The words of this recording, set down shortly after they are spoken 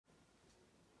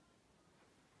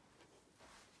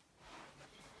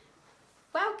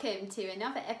Welcome to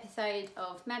another episode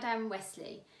of Madame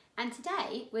Wesley, and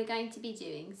today we're going to be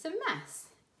doing some maths.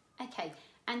 Okay,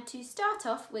 and to start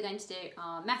off we're going to do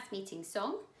our maths meeting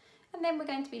song, and then we're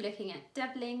going to be looking at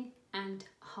doubling and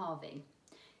halving.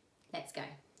 Let's go.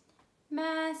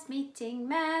 Maths meeting,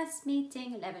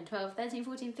 11, 12, 13,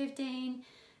 14, 15.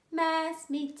 Maths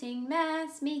meeting,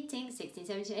 16,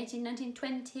 17, 18, 19,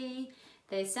 20.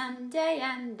 There's Sunday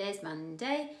and there's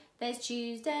Monday. There's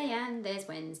Tuesday and there's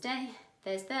Wednesday.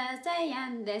 There's Thursday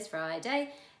and there's Friday.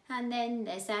 And then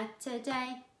there's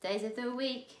Saturday. Days of the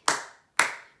week.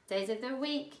 Days of the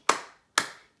week.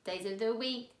 Days of the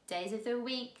week. Days of the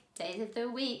week. Days of the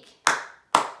week.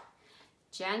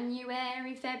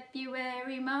 January,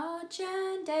 February, March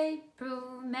and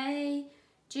April, May,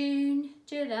 June,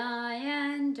 July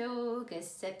and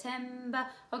August, September,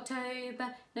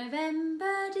 October,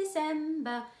 November,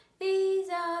 December. These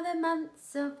are the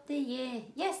months of the year.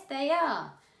 Yes, they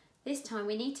are. This time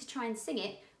we need to try and sing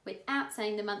it without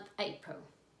saying the month April.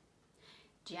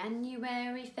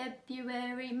 January,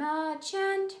 February, March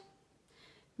and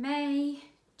May,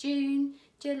 June,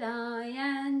 July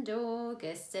and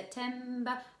August,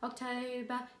 September,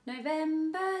 October,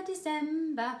 November,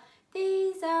 December.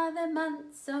 These are the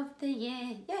months of the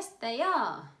year. Yes, they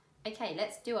are. Okay,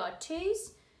 let's do our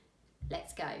twos.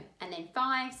 Let's go. And then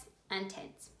fives and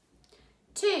tens.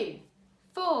 2,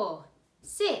 4,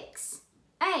 6,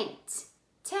 8,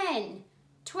 10,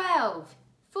 12,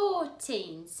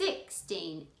 14,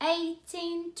 16,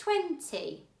 18,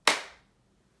 20.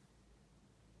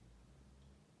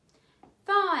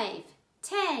 5,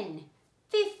 10,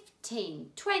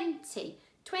 15, 20,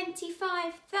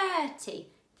 25, 30,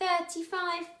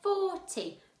 35,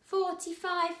 40,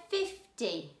 45,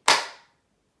 50.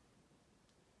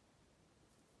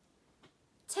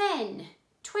 10,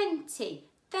 20,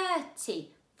 30,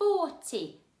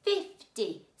 40,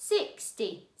 50,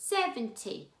 60,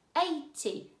 70,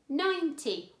 80,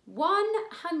 90,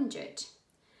 100.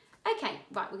 Okay,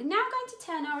 right, we're now going to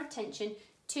turn our attention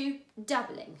to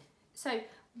doubling. So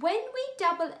when we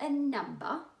double a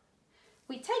number,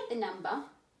 we take the number,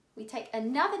 we take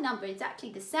another number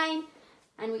exactly the same,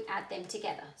 and we add them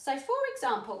together. So for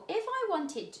example, if I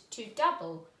wanted to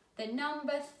double the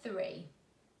number 3,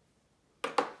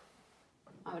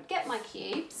 I would get my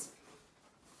cubes.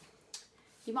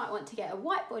 You might want to get a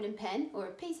whiteboard and pen or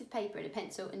a piece of paper and a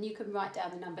pencil, and you can write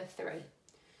down the number 3.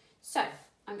 So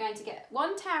I'm going to get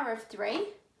one tower of 3,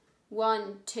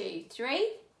 1, 2,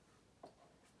 3,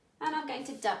 and I'm going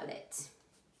to double it.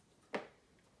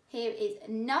 Here is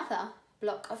another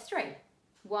block of 3,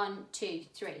 1, 2,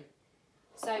 3.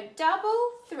 So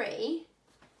double 3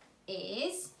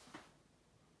 is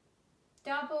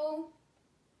double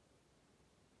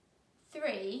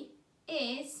 3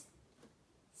 is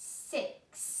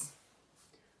 6.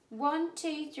 1,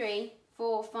 2, 3,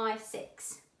 4, 5,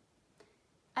 6.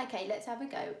 Okay, let's have a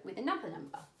go with another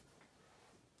number.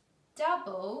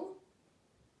 Double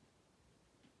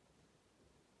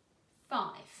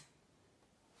 5.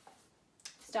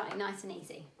 Starting nice and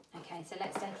easy. Okay, so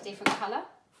let's take a different colour.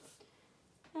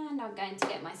 And I'm going to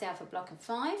get myself a block of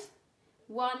 5.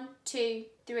 1, 2,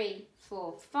 3,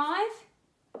 4, 5.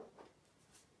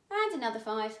 And another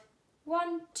 5.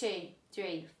 1, 2,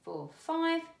 3, 4,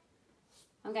 5.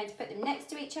 I'm going to put them next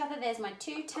to each other. There's my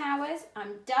 2 towers.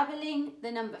 I'm doubling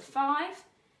the number 5.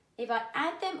 If I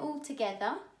add them all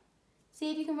together,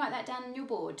 see if you can write that down on your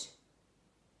board.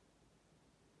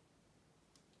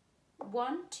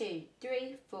 1, 2,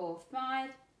 3, 4, 5,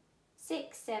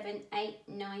 6, 7, 8,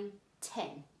 9,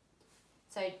 10.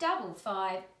 So double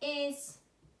 5 is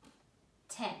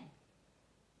 10.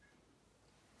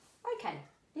 Okay.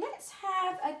 Let's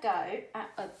have a go at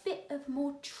a bit of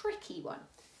more tricky one.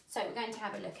 So we're going to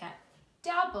have a look at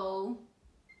double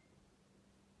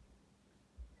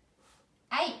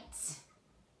 8.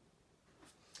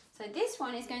 So this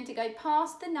one is going to go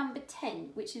past the number 10,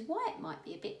 which is why it might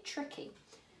be a bit tricky.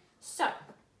 So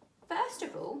first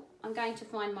of all, I'm going to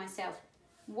find myself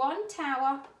one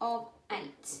tower of 8.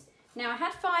 Now I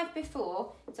had 5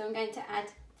 before, so I'm going to add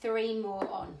 3 more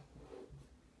on.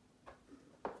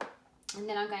 And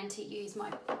then I'm going to use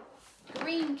my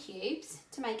green cubes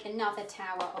to make another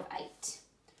tower of 8.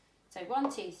 So 1,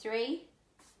 2, 3,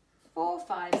 4,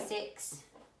 5, 6,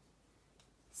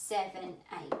 7,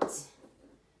 8.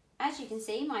 As you can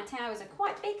see, my towers are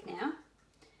quite big now.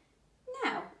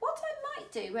 Now, what I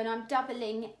might do when I'm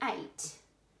doubling 8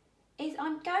 is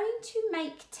I'm going to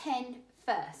make 10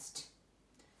 first.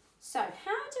 So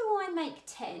how do I make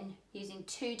 10 using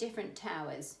 2 different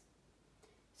towers?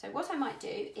 So what I might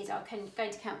do is I'm going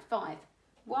to count 5.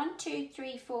 1, 2,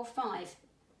 3, 4, 5.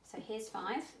 So here's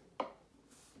 5.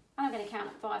 I'm going to count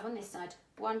at 5 on this side.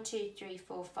 1, 2, 3,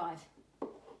 4, 5.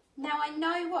 Now I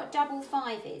know what double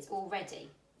 5 is already.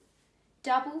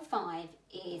 Double 5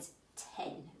 is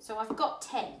 10. So I've got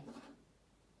 10.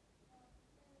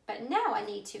 But now I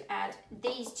need to add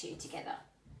these two together.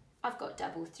 I've got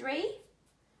double 3.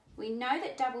 We know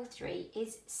that double 3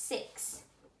 is 6.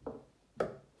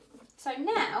 So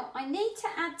now I need to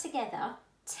add together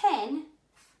 10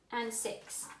 and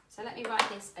 6. So let me write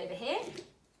this over here.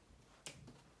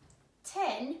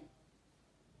 10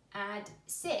 add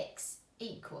 6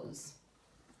 equals.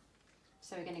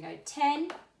 So we're going to go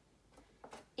 10,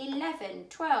 11,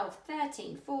 12,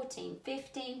 13, 14,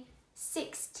 15,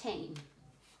 16.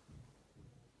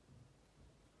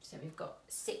 So we've got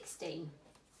 16.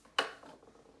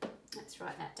 Let's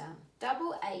write that down.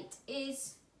 Double 8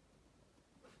 is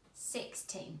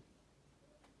 16.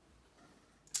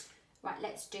 Right,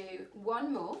 let's do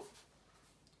one more.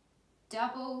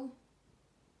 Double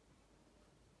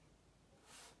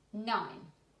 9.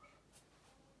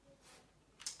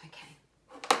 Okay,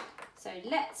 so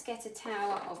let's get a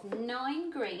tower of 9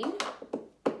 green.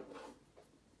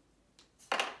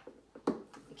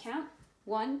 We count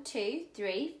 1, 2,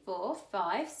 3, 4,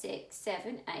 5, 6,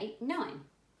 7, 8, 9.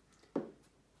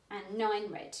 And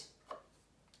 9 red.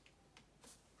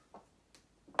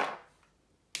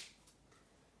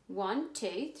 One,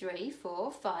 2, 3,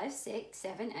 4, 5, 6,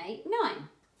 7, 8, 9.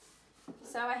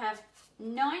 So I have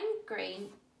 9 green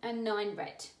and 9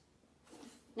 red.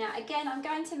 Now again, I'm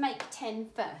going to make 10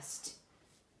 first.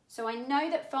 So I know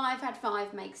that 5 had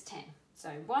 5 makes 10. So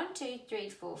 1, 2, 3,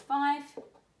 4, 5.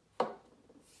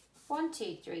 1,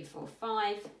 2, 3, 4,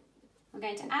 5. I'm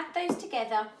going to add those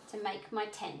together to make my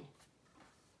 10.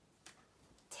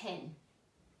 10.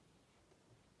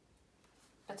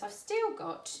 But I've still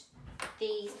got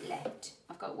these left.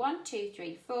 I've got 1, 2,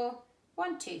 3, 4,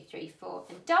 1, 2, 3, 4,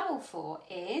 and double 4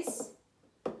 is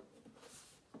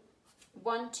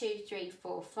 1, 2, 3,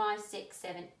 4, 5, 6,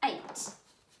 7, 8.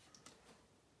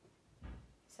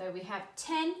 So we have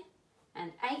 10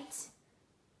 and 8,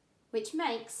 which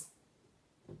makes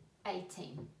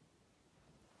 18.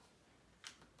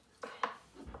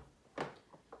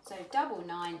 So double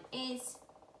 9 is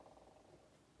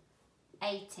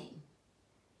 18.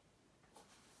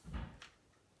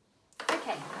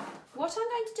 Okay, what I'm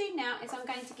going to do now is I'm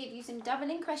going to give you some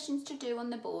doubling questions to do on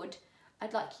the board.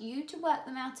 I'd like you to work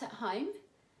them out at home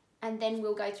and then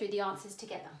we'll go through the answers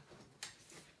together.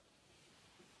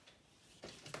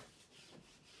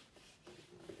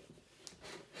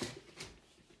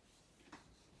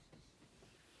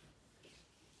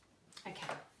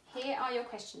 Okay, here are your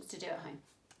questions to do at home.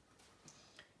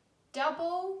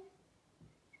 Double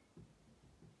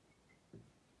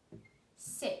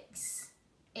 6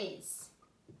 is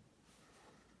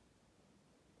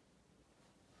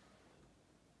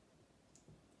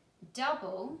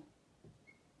double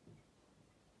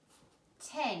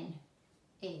 10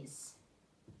 is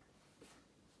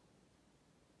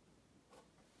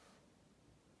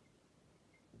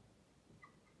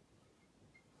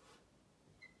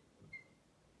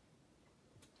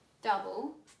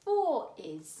double 4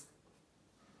 is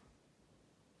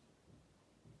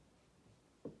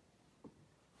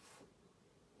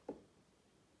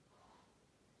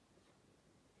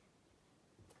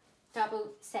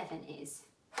double 7 is.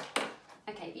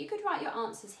 Okay, if you could write your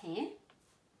answers here,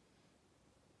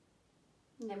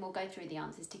 and then we'll go through the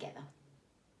answers together.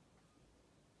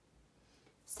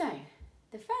 So,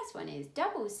 the first one is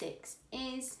double 6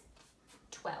 is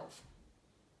 12.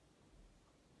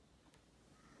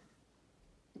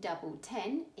 Double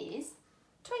 10 is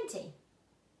 20.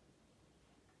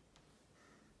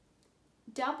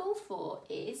 Double 4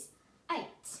 is 8.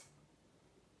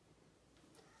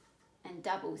 And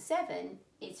double 7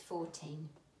 is 14.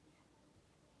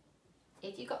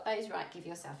 If you got those right, give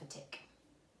yourself a tick.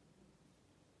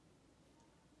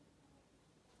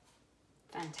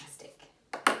 Fantastic.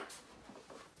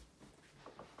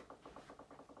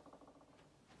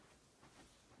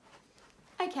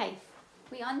 Okay,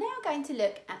 we are now going to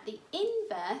look at the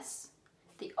inverse,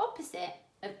 the opposite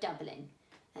of doubling.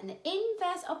 And the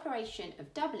inverse operation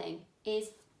of doubling is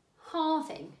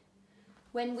halving,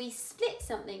 when we split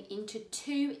something into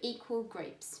 2 equal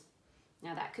groups.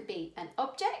 Now that could be an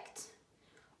object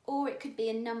or it could be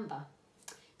a number.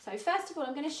 So first of all,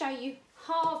 I'm going to show you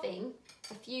halving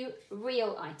a few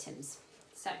real items.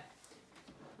 So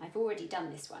I've already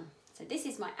done this one. So this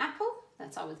is my apple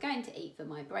that I was going to eat for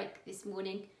my break this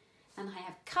morning, and I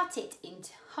have cut it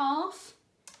into half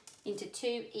into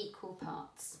 2 equal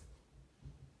parts.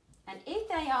 And if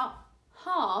they are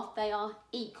half, they are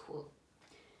equal.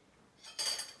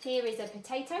 Here is a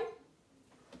potato.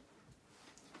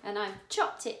 and I've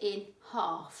chopped it in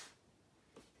half.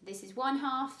 This is one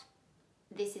half,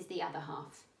 this is the other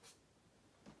half.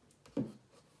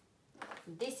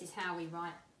 This is how we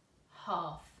write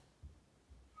half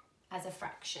as a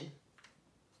fraction.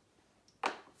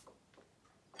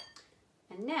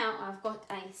 And now I've got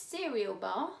a cereal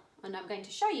bar, and I'm going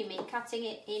to show you me cutting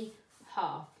it in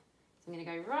half. So I'm going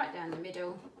to go right down the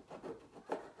middle,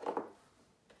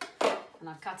 and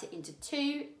I've cut it into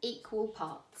 2 equal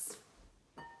parts.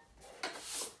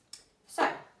 So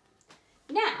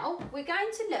now we're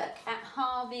going to look at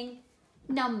halving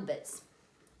numbers,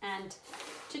 and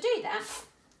to do that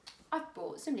I've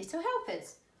brought some little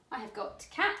helpers. I have got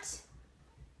Cat,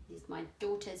 this is my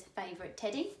daughter's favourite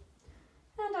teddy,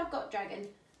 and I've got Dragon,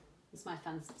 this is my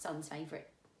son's favourite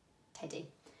teddy.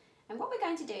 And what we're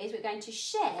going to do is we're going to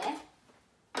share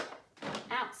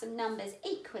out some numbers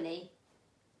equally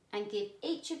and give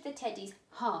each of the teddies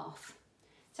half.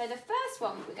 So the first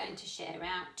one we're going to share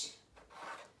out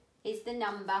is the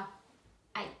number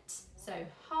 8. So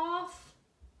half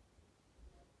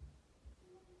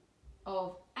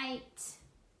of 8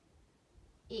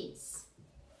 is.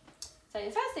 So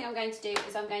the first thing I'm going to do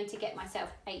is I'm going to get myself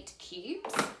 8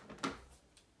 cubes.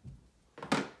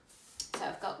 So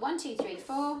I've got 1, 2, 3,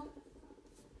 4.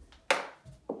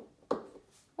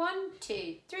 1,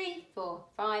 2, 3, 4,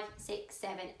 5, 6,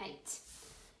 7, 8.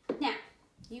 Now,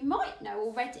 you might know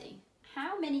already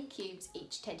how many cubes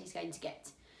each teddy's going to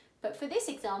get. But for this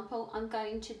example, I'm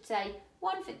going to say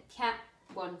 1 for Cat,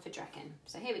 1 for Dragon.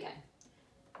 So here we go.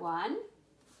 1,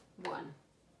 1,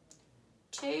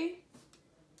 2,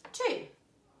 2,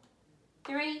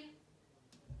 3,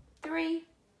 3,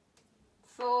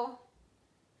 4,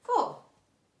 4.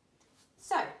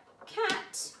 So,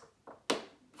 Cat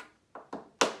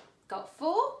got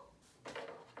 4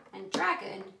 and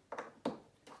Dragon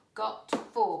got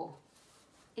 4.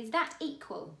 Is that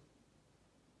equal?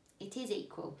 It is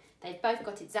equal. They've both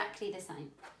got exactly the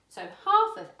same. So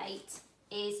half of 8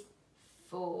 is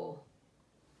 4.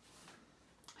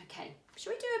 Okay,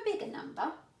 shall we do a bigger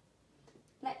number?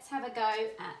 Let's have a go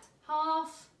at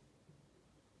half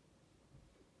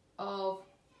of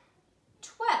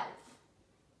 12.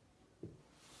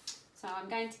 So I'm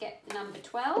going to get the number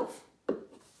 12.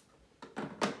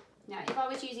 Now, if I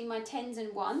was using my 10s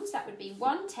and 1s, that would be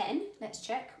 1 10. Let's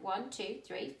check. 1, 2,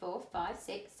 3, 4, 5,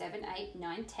 6, 7, 8,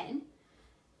 9, 10.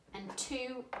 And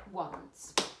 2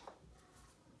 1s.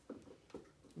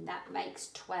 And that makes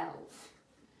 12.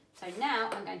 So now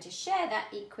I'm going to share that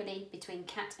equally between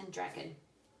Cat and Dragon.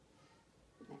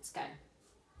 Let's go.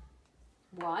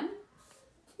 1,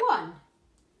 1,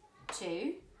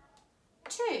 2,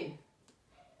 2,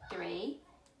 3,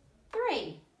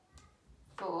 3,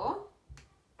 4,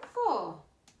 4,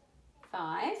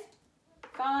 5,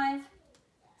 5,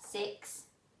 6,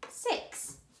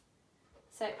 6.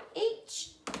 So each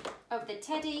of the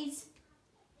teddies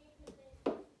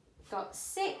got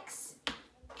 6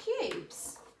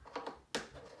 cubes.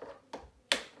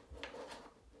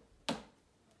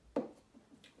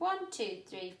 One, 2,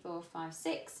 3, 4, 5,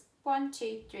 6. 1,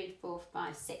 2, 3, 4,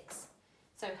 5, 6.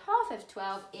 So half of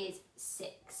 12 is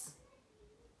 6.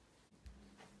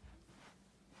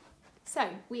 So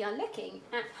we are looking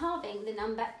at halving the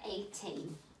number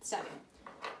 18. So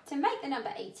to make the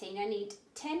number 18, I need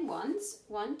 10 ones.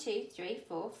 1, 2, 3,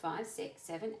 4, 5, 6,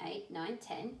 7, 8, 9,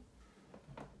 10.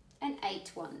 And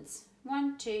 8 ones.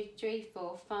 1, 2, 3,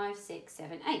 4, 5, 6,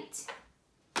 7, 8.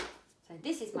 So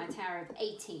this is my tower of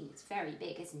 18. It's very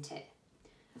big, isn't it?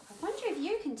 I wonder if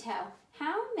you can tell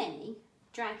how many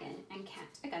Dragon and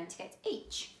Cat are going to get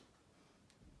each.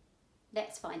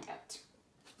 Let's find out.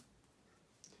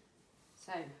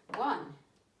 So 1,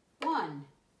 1,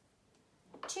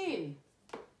 2,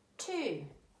 2,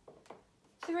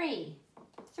 3,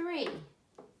 3,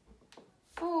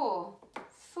 4,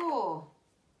 4,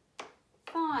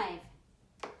 5,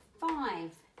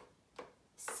 5,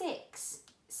 6,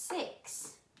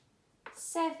 6,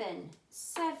 7,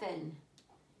 7,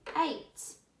 8,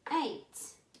 8,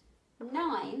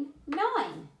 9,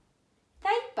 9. They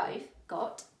both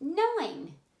got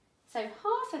 9. So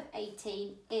half of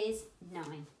 18 is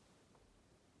 9.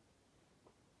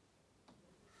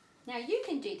 Now you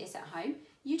can do this at home.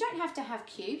 You don't have to have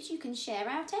cubes. You can share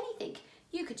out anything.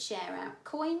 You could share out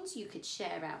coins. You could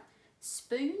share out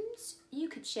spoons. You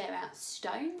could share out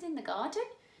stones in the garden.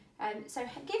 So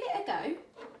give it a go.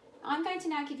 I'm going to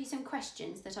now give you some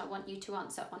questions that I want you to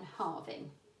answer on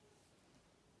halving.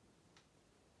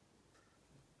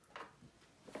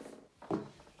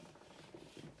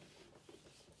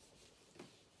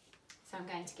 So I'm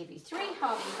going to give you 3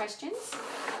 halving questions.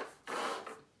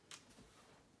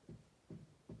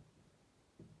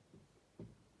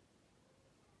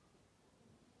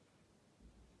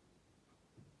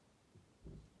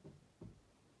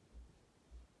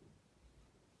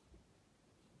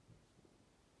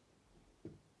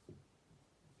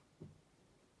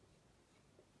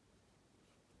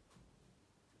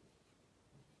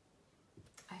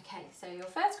 Okay, so your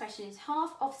first question is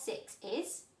half of 6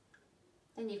 is,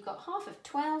 then you've got half of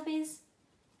 12 is,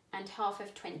 and half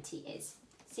of 20 is.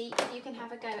 See if you can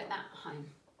have a go at that at home.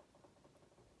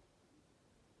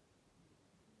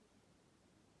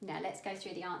 Now let's go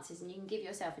through the answers and you can give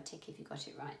yourself a tick if you got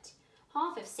it right.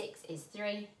 Half of 6 is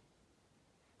 3.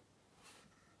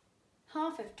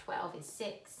 Half of 12 is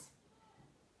 6.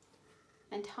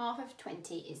 And half of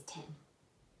 20 is 10.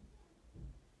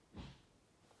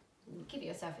 And give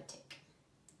yourself a tick.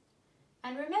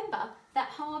 And remember that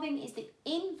halving is the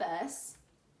inverse,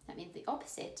 that means the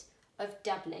opposite, of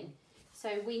doubling.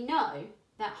 So we know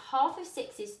that half of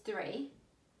 6 is 3,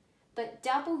 but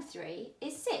double 3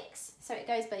 is 6. So it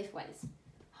goes both ways.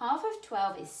 Half of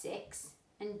 12 is 6,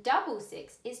 and double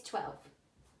 6 is 12.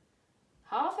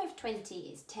 Half of 20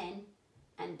 is 10,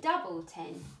 and double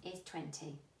 10 is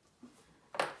 20.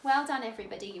 Well done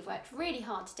everybody, you've worked really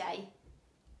hard today.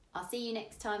 I'll see you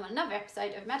next time on another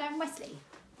episode of Madame Wesley.